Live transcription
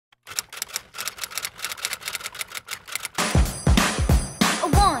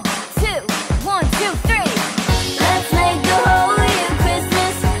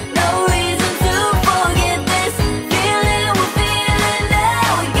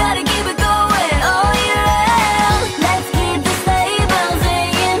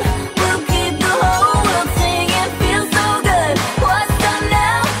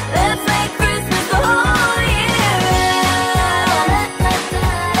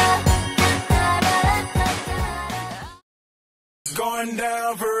Going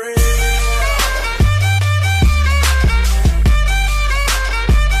down for real.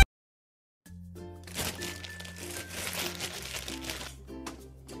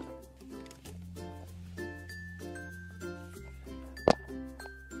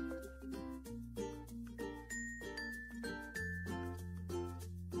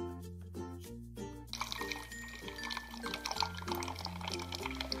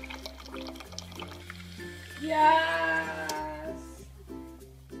 Yes.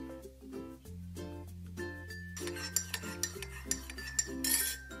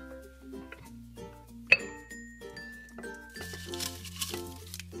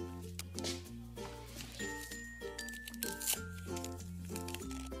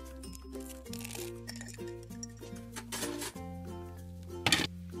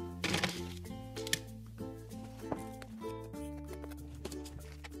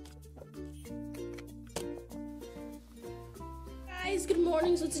 Guys, good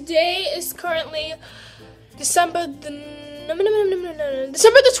morning. So today is currently December the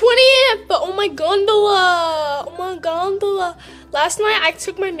 20th, but oh my gondola. Last night I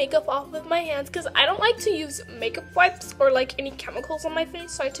took my makeup off with my hands because I don't like to use makeup wipes or like any chemicals on my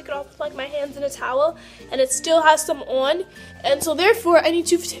face, so I took it off with like my hands in a towel, and it still has some on, and so therefore I need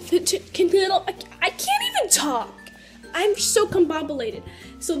to I can't even talk. I'm so combobulated.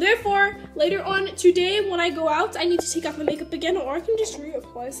 So therefore, later on today when I go out, I need to take off my makeup again, or I can just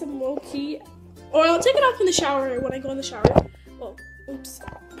reapply some low-key, or I'll take it off in the shower when I go in the shower. Well, oops,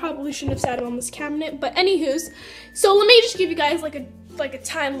 probably shouldn't have sat it on this cabinet, but anywho's, so let me just give you guys like a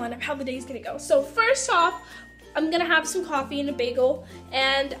timeline of how the day's gonna go. So first off, I'm gonna have some coffee and a bagel,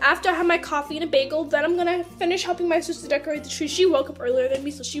 and after I have my coffee and a bagel, then I'm gonna finish helping my sister decorate the tree. She woke up earlier than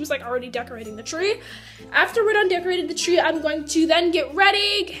me, so she was like already decorating the tree. After we're done decorating the tree, I'm going to then get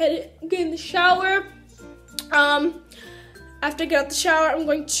ready, get in the shower. After I get out the shower, I'm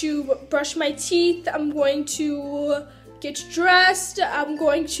going to brush my teeth. I'm going to get dressed. I'm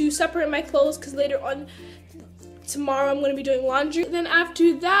going to separate my clothes because later on tomorrow I'm going to be doing laundry. Then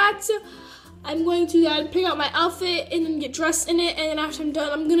after that, I'm going to pick out my outfit and then get dressed in it, and then after I'm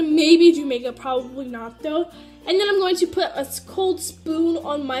done, I'm gonna maybe do makeup, probably not though. And then I'm going to put a cold spoon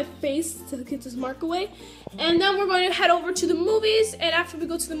on my face to get this mark away. And then we're going to head over to the movies, and after we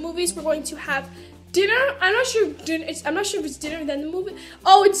go to the movies, we're going to have dinner. I'm not sure if it's dinner then the movie.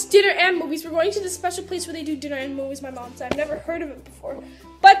 Oh, it's dinner and movies. We're going to this special place where they do dinner and movies, my mom said. I've never heard of it before,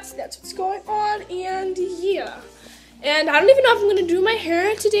 but that's what's going on, and yeah. And I don't even know if I'm going to do my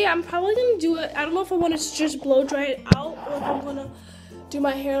hair today. I'm probably going to do it. I don't know if I want to just blow dry it out, or if I'm going to do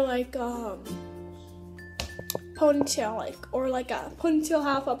my hair like ponytail, or like a ponytail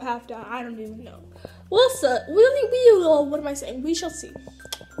half up, half down. I don't even know. What am I saying? We shall see.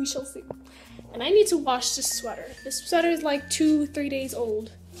 We shall see. And I need to wash this sweater. This sweater is like 2-3 days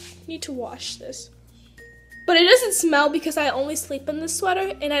old. I need to wash this. But it doesn't smell because I only sleep in this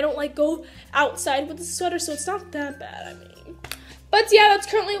sweater, and I don't like go outside with the sweater, so it's not that bad, I mean. But yeah, that's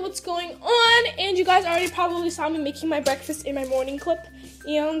currently what's going on, and you guys already probably saw me making my breakfast in my morning clip,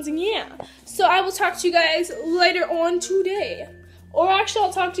 and yeah. So I will talk to you guys later on today. Or actually,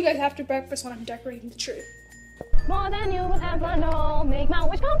 I'll talk to you guys after breakfast when I'm decorating the tree. More than you would ever know, make my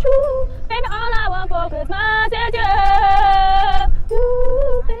wish come true. Baby, all I want for Christmas is you.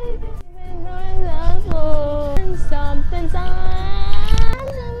 Ooh, baby. Something's I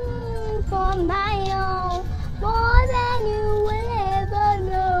do for my own, more than you will ever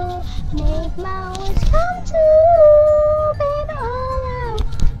know. Make my wish come true, baby, all out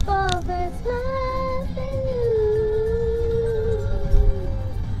for Christmas and you.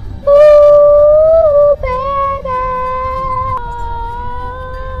 Ooh, baby,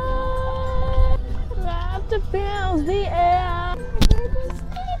 laughter fills the air.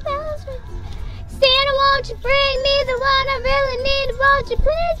 Santa, won't you bring me the one I really need? Won't you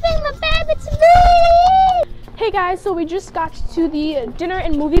please bring my baby to me? Hey guys, so we just got to the dinner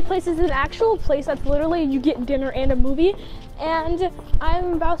and movie place. It's an actual place that's literally you get dinner and a movie. And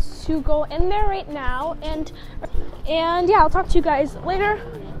I'm about to go in there right now. And yeah, I'll talk to you guys later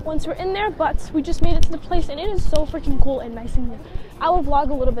once we're in there. But we just made it to the place, and it is so freaking cool and nice in here. I will vlog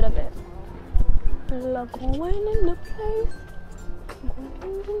a little bit of it. Look, going in the place.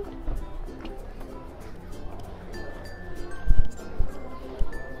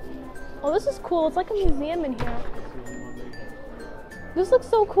 Oh, this is cool. It's like a museum in here. This looks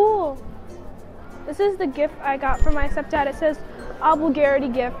so cool. This is the gift I got from my stepdad. It says obligatory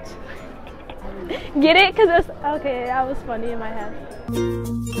gift. Get it? Because it's okay. That was funny in my head.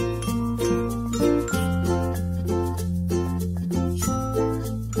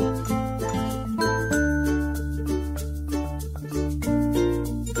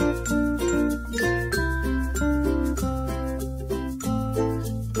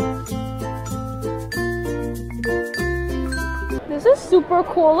 super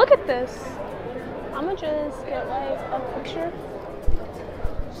cool. Look at this. I'm gonna just get like a picture.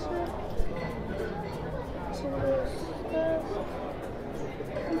 So there's this.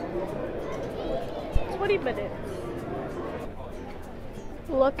 20 minutes.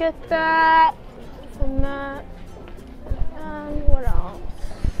 Look at that. And that. And what else?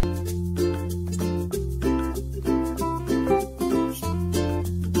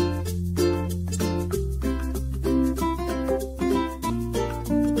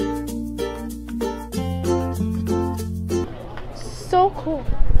 So cool.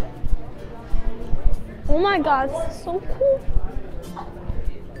 Oh my god, this is so cool.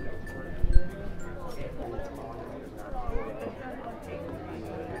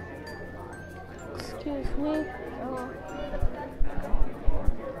 Excuse me. Oh.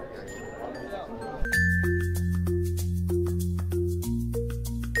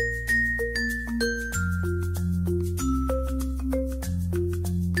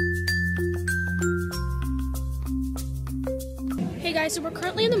 Hey guys, so we're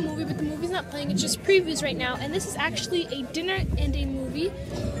currently in the movie, but the movie's not playing, it's just previews right now, and this is actually a dinner and a movie,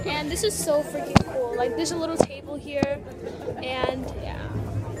 and this is so freaking cool. Like, there's a little table here, and yeah,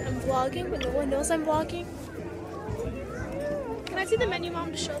 I'm vlogging, but no one knows I'm vlogging. Can I see the menu,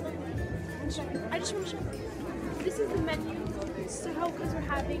 Mom, to show them? I just want to show them. This is the menu, so because we're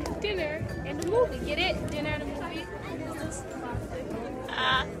having dinner and a movie. Get it? Dinner and a movie. This is classic.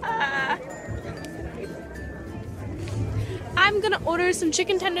 I'm gonna order some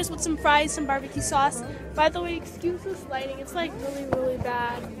chicken tenders with some fries, some barbecue sauce. By the way, excuse this lighting, it's like really, really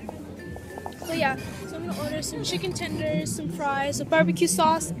bad. So yeah, so I'm gonna order some chicken tenders, some fries, some barbecue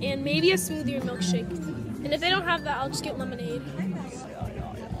sauce, and maybe a smoothie or milkshake. And if they don't have that, I'll just get lemonade.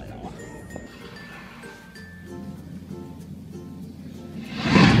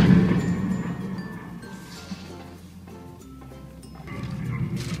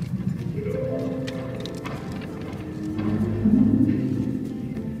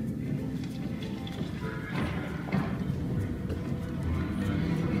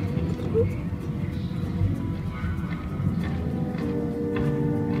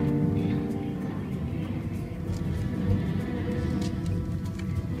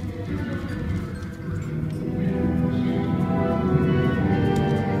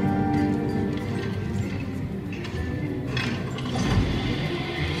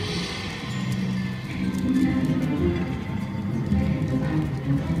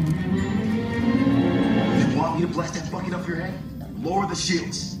 Blast that bucket up your head. Lower the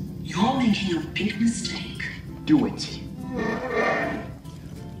shields. You're making a big mistake. Do it.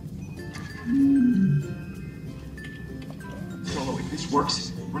 Solo, if this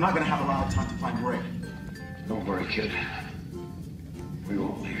works, we're not gonna have a lot of time to find Ray. Don't worry, kid. We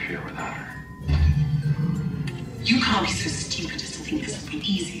won't leave here without her. You can't be so stupid as to think this will be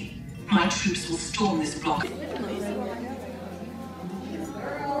easy. My troops will storm this block.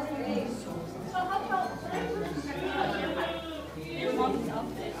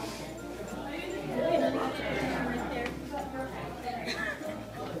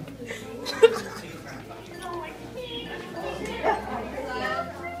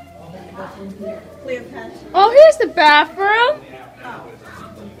 Oh, here's the bathroom.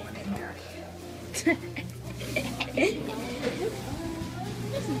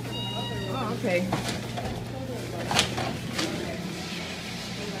 Oh, okay.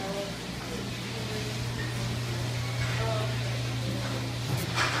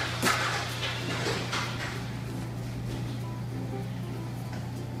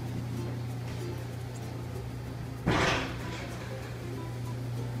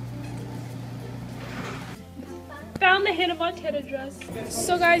 Found the Hannah Montana dress.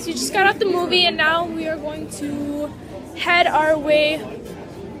 So guys, we just got out the movie and now we are going to head our way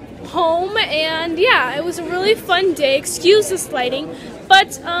home, and yeah, it was a really fun day. Excuse this lighting,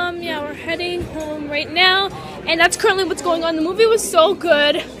 but yeah, we're heading home right now, and that's currently what's going on. The movie was so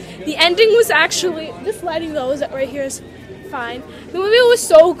good. The ending was actually, this lighting though is right here is fine. The movie was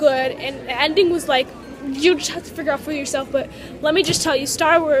so good, and the ending was like, you just have to figure out for yourself, but let me just tell you,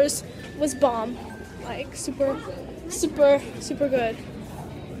 Star Wars was bomb. Like, super good.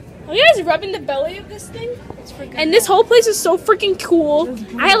 Are you guys rubbing the belly of this thing? And this whole place is so freaking cool.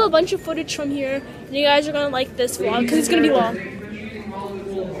 I have a bunch of footage from here, and you guys are gonna like this vlog because it's gonna be long.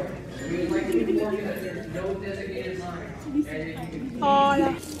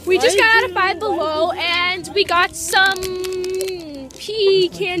 We just got out of Five Below, and we got some pea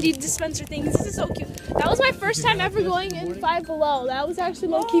candy dispenser things. This is so cute. That was my first time ever going in Five Below. That was actually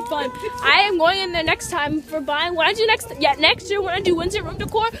low-key fun. I am going in there next time for buying. When I do next year when I do Windsor room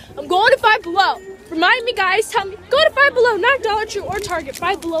decor, I'm going to Five Below. Remind me, guys, tell me, go to Five Below, not Dollar Tree or Target.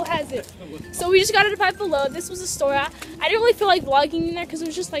 Five Below has it. So we just got it at Five Below. This was a store. I didn't really feel like vlogging in there because it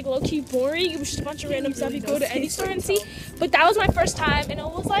was just like low-key boring. It was just a bunch of random stuff you go to any store and see. But that was my first time and it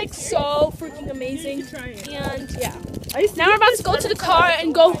was like so freaking amazing. And yeah. Now we're about to go to the car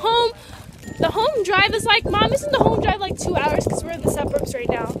and go home. The home drive is like, Mom, isn't the home drive like 2 hours because we're in the suburbs right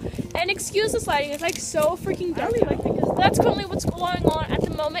now? And excuse this lighting, it's like so freaking dark. That's currently what's going on at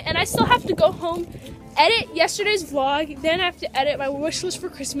the moment. And I still have to go home, edit yesterday's vlog, then I have to edit my wish list for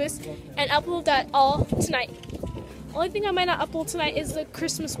Christmas and upload that all tonight. Only thing I might not upload tonight is the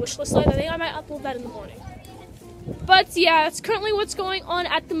Christmas wish list. I think I might upload that in the morning. But yeah, that's currently what's going on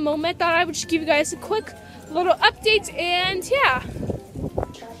at the moment. Thought I would just give you guys a quick little update and yeah.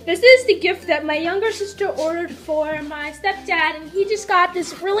 This is the gift that my younger sister ordered for my stepdad, and he just got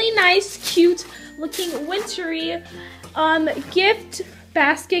this really nice, cute looking wintry gift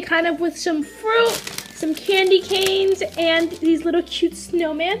basket kind of with some fruit, some candy canes, and these little cute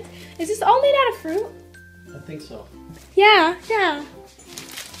snowmen. Is this all made out of fruit? I think so. Yeah.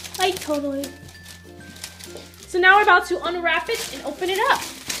 Like totally. So now we're about to unwrap it and open it up.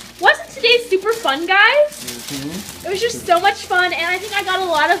 Wasn't today super fun, guys? It was just so much fun, and I think I got a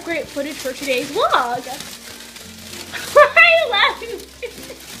lot of great footage for today's vlog. Why are you laughing?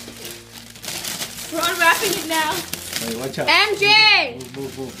 We're unwrapping it now. Hey, watch out. MJ!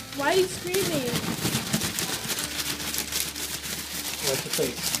 Move. Why are you screaming? Watch your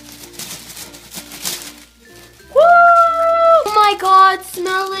face. Woo! Oh my god,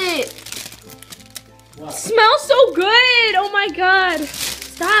 smell it. What? Smells so good! Oh my god.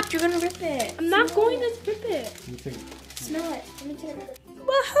 Stop, you're gonna rip it. I'm not going to rip it. You think? Smell it. Let me take it.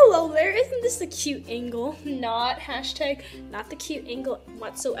 Well, hello there. Isn't this a cute angle? Not the cute angle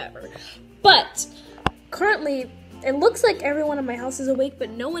whatsoever. But currently, it looks like everyone in my house is awake, but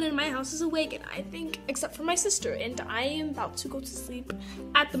no one in my house is awake, and I think, except for my sister, and I am about to go to sleep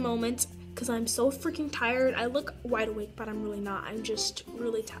at the moment because I'm so freaking tired. I look wide awake, but I'm really not. I'm just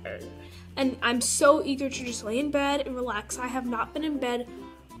really tired. And I'm so eager to just lay in bed and relax. I have not been in bed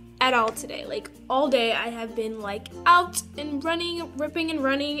at all today. Like all day I have been like out and running, ripping and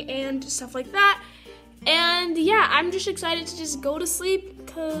running and stuff like that. And yeah, I'm just excited to just go to sleep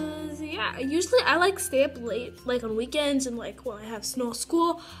because yeah, usually I like stay up late like on weekends and like when I have no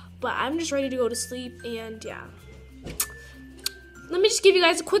school, but I'm just ready to go to sleep and yeah. Let me just give you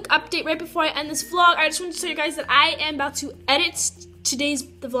guys a quick update right before I end this vlog. I just want to tell you guys that I am about to edit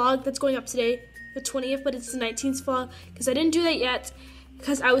the vlog that's going up today, the 20th, but it's the 19th vlog because I didn't do that yet.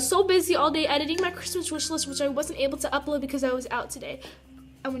 Because I was so busy all day editing my Christmas wish list, which I wasn't able to upload because I was out today.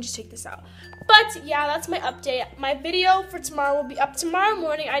 I'm gonna just take this out. But yeah, that's my update. My video for tomorrow will be up tomorrow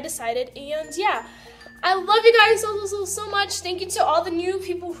morning, I decided. And yeah, I love you guys so much. Thank you to all the new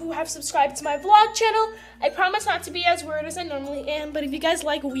people who have subscribed to my vlog channel. I promise not to be as weird as I normally am, but if you guys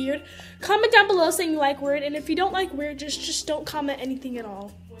like weird, comment down below saying you like weird. And if you don't like weird, just don't comment anything at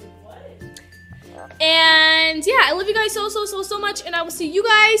all. And yeah, I love you guys so much, and I will see you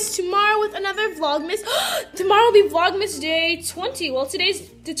guys tomorrow with another Vlogmas. Tomorrow will be Vlogmas day 20. Well, today's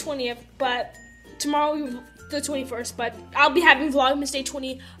the 20th, but tomorrow will be the 21st, but I'll be having Vlogmas day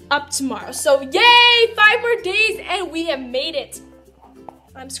 20 up tomorrow. So yay, 5 more days, and we have made it.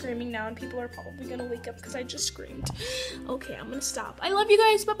 I'm screaming now, and people are probably gonna wake up because I just screamed. Okay, I'm gonna stop. I love you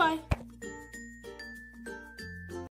guys. Bye-bye.